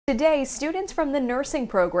Today, students from the nursing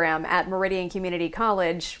program at Meridian Community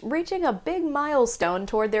College reaching a big milestone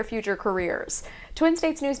toward their future careers. Twin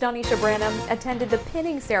States News' Donisha Branham attended the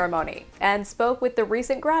pinning ceremony and spoke with the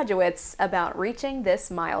recent graduates about reaching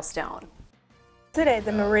this milestone. Today,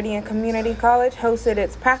 the Meridian Community College hosted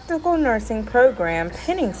its practical nursing program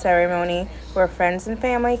pinning ceremony, where friends and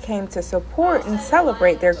family came to support and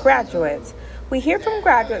celebrate their graduates. We hear from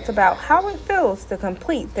graduates about how it feels to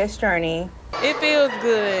complete this journey. It feels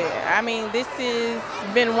good. I mean, this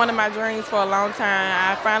has been one of my dreams for a long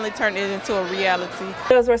time. I finally turned it into a reality.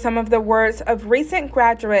 Those were some of the words of recent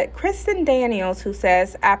graduate Kristen Daniels, who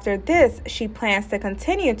says after this, she plans to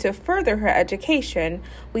continue to further her education.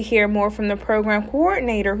 We hear more from the program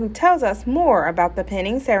coordinator, who tells us more about the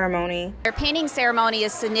pinning ceremony. Their pinning ceremony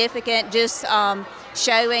is significant, just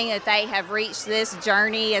showing that they have reached this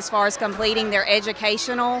journey as far as completing their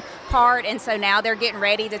educational part, and so now they're getting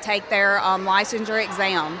ready to take their licensure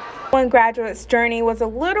exam. One graduate's journey was a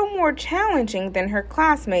little more challenging than her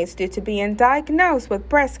classmates due to being diagnosed with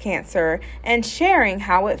breast cancer and sharing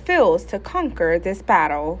how it feels to conquer this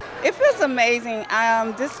battle. It feels amazing.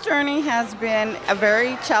 This journey has been a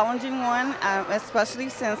very challenging one, especially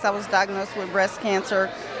since I was diagnosed with breast cancer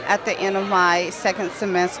at the end of my second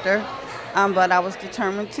semester. But I was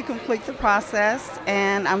determined to complete the process,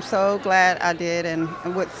 and I'm so glad I did, and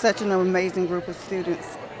with such an amazing group of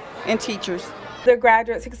students and teachers. The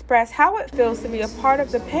graduates express how it feels to be a part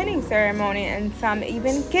of the pinning ceremony, and some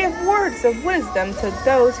even give words of wisdom to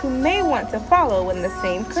those who may want to follow in the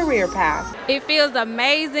same career path. It feels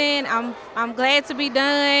amazing. I'm glad to be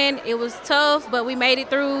done. It was tough, but we made it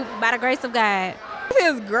through by the grace of God. It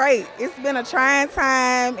feels great. It's been a trying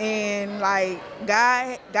time, and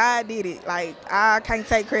God did it. I can't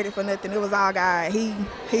take credit for nothing. It was all God. He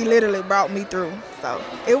literally brought me through. So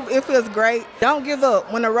it feels great. Don't give up.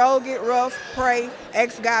 When the road get rough, pray.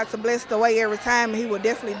 Ask God to bless the way every time. He will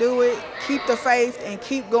definitely do it. Keep the faith and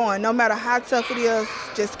keep going. No matter how tough it is,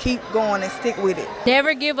 just keep going and stick with it.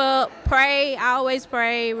 Never give up. Pray. Always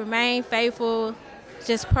pray. Remain faithful.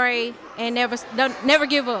 Just pray and never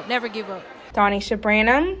give up. Never give up. Donisha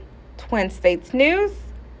Branham, Twin States News,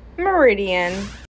 Meridian.